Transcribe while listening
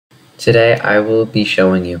Today I will be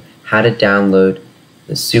showing you how to download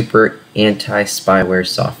the Super Anti-Spyware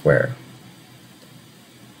software.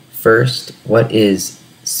 First, what is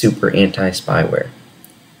Super Anti-Spyware?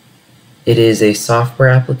 It is a software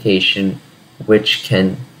application which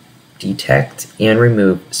can detect and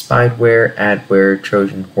remove spyware, adware,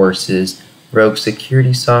 Trojan horses, rogue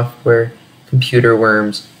security software, computer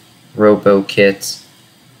worms, robo-kits,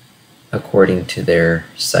 according to their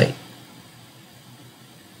site.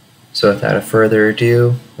 So without further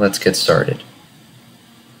ado, let's get started.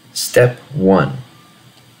 Step 1.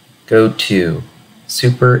 Go to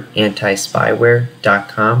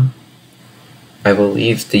SUPERAntiSpyware.com. I will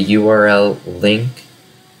leave the URL link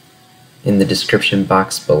in the description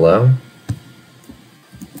box below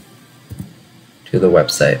to the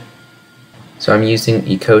website. So I'm using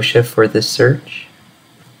Ecosia for this search.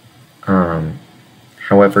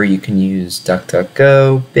 However, you can use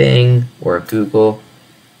DuckDuckGo, Bing, or Google.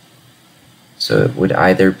 So it would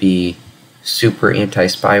either be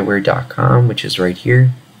SUPERAntiSpyware.com, which is right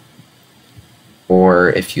here, or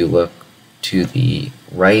if you look to the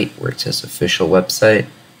right where it says official website,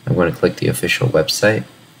 I'm going to click the official website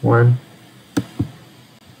one.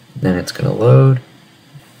 Then it's going to load.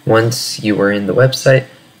 Once you are in the website,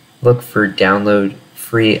 look for download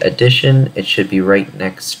free edition. It should be right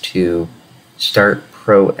next to Start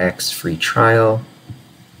Pro X free trial.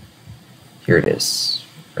 Here it is,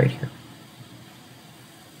 right here.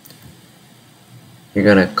 You're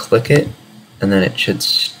going to click it, and then it should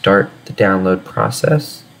start the download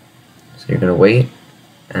process. So you're going to wait,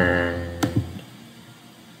 and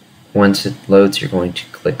once it loads, you're going to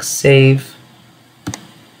click Save.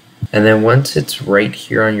 And then once it's right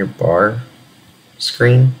here on your bar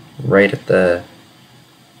screen, right at the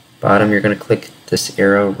bottom, you're going to click this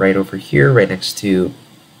arrow right over here, right next to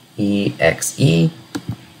EXE, and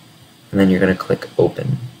then you're going to click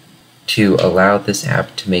Open. To allow this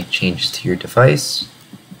app to make changes to your device,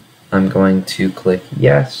 I'm going to click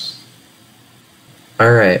Yes.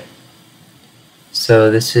 Alright,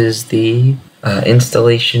 so this is the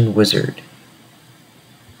installation wizard.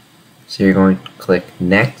 So you're going to click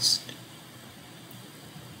Next,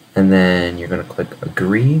 and then you're going to click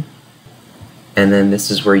Agree, and then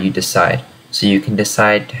this is where you decide. So you can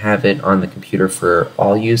decide to have it on the computer for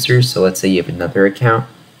all users. So let's say you have another account,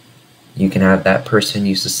 you can have that person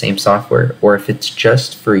use the same software, or if it's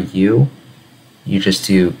just for you, you just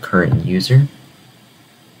do current user.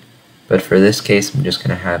 But for this case, I'm just going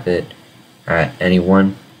to have it at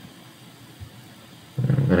anyone.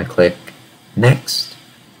 I'm going to click Next,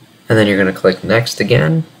 and then you're going to click Next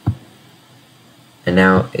again, and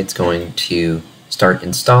now it's going to start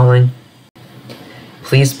installing.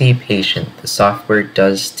 Please be patient. The software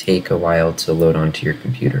does take a while to load onto your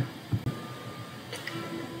computer.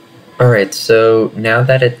 Alright, so now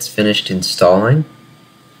that it's finished installing,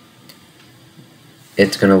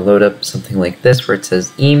 it's going to load up something like this where it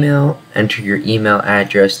says email, enter your email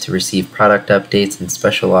address to receive product updates and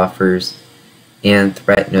special offers and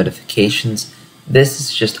threat notifications. This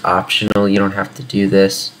is just optional, you don't have to do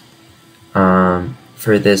this.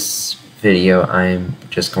 For this video, I'm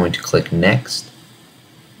just going to click Next.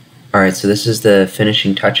 Alright, so this is the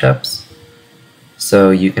finishing touch-ups. So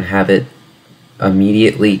you can have it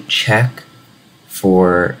immediately check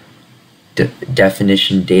for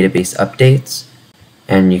definition database updates,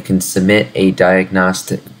 and you can submit a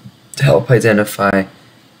diagnostic to help identify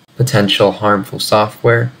potential harmful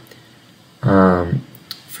software.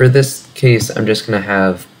 For this case, I'm just going to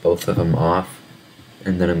have both of them off,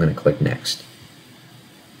 and then I'm going to click Next.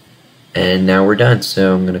 And now we're done,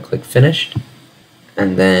 so I'm going to click Finished,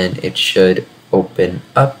 and then it should open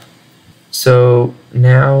up. So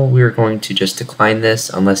now we're going to just decline this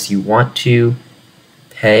unless you want to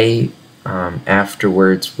pay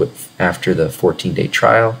afterwards after the 14-day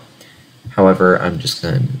trial. However, I'm just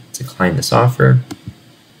going to decline this offer,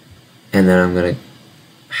 and then I'm going to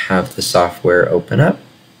have the software open up.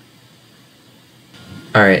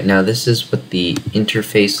 Alright, now this is what the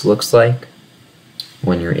interface looks like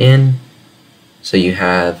when you're in. So you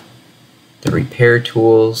have the repair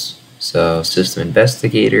tools, so System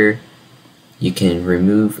Investigator. You can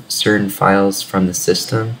remove certain files from the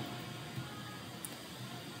system.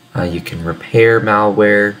 You can repair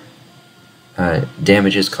malware,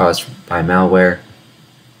 damages caused by malware,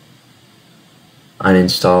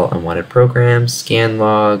 uninstall unwanted programs, scan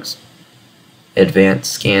logs,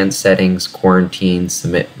 advanced scan settings, quarantine,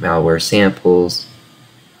 submit malware samples,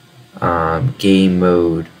 game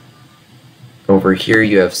mode. Over here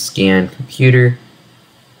you have scan computer.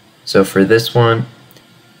 So for this one,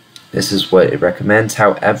 this is what it recommends.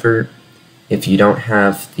 However, if you don't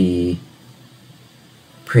have the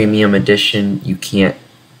Premium Edition, you can't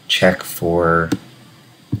check for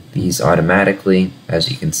these automatically, as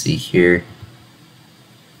you can see here.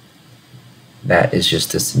 That is just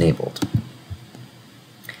disabled.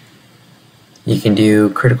 You can do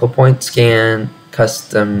critical point scan,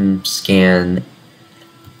 custom scan,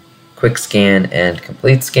 quick scan, and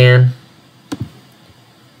complete scan.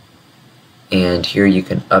 And here you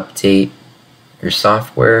can update your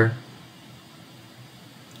software.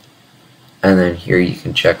 And then here you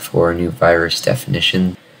can check for a new virus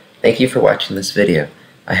definition. Thank you for watching this video.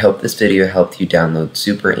 I hope this video helped you download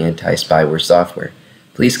super anti-spyware software.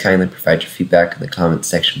 Please kindly provide your feedback in the comments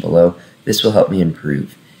section below. This will help me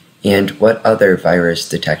improve. And what other virus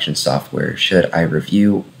detection software should I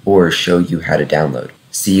review or show you how to download?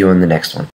 See you in the next one.